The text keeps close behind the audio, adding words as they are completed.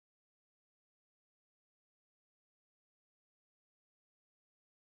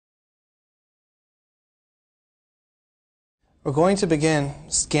We're going to begin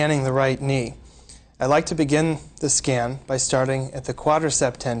scanning the right knee. I like to begin the scan by starting at the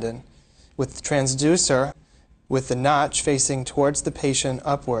quadriceps tendon with the transducer with the notch facing towards the patient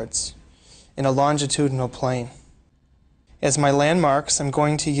upwards in a longitudinal plane. As my landmarks, I'm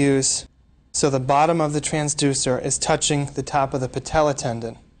going to use so the bottom of the transducer is touching the top of the patella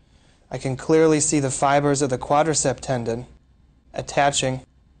tendon. I can clearly see the fibers of the quadriceps tendon attaching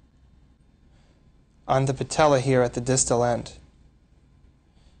on the patella here at the distal end.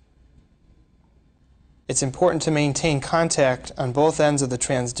 It's important to maintain contact on both ends of the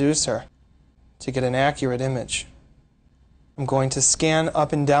transducer to get an accurate image. I'm going to scan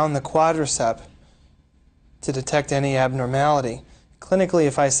up and down the quadriceps to detect any abnormality. Clinically,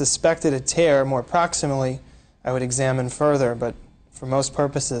 if I suspected a tear more proximally, I would examine further, but for most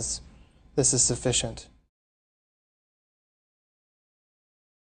purposes, this is sufficient.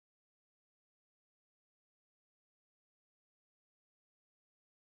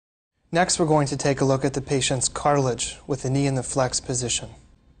 Next, we're going to take a look at the patient's cartilage with the knee in the flex position.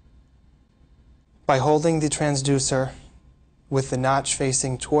 By holding the transducer with the notch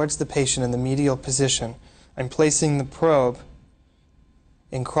facing towards the patient in the medial position, I'm placing the probe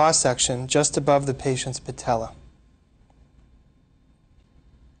in cross-section just above the patient's patella.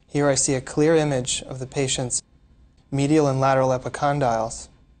 Here I see a clear image of the patient's medial and lateral epicondyles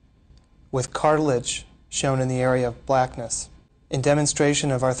with cartilage shown in the area of blackness. In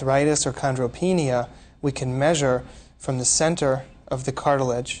demonstration of arthritis or chondropenia, we can measure from the center of the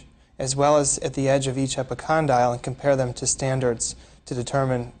cartilage as well as at the edge of each epicondyle and compare them to standards to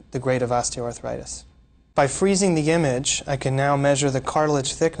determine the grade of osteoarthritis. By freezing the image, I can now measure the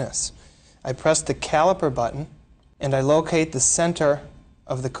cartilage thickness. I press the caliper button and I locate the center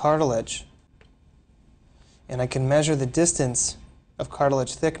of the cartilage, and I can measure the distance of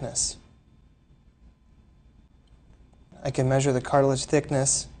cartilage thickness. I can measure the cartilage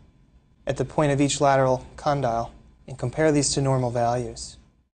thickness at the point of each lateral condyle and compare these to normal values.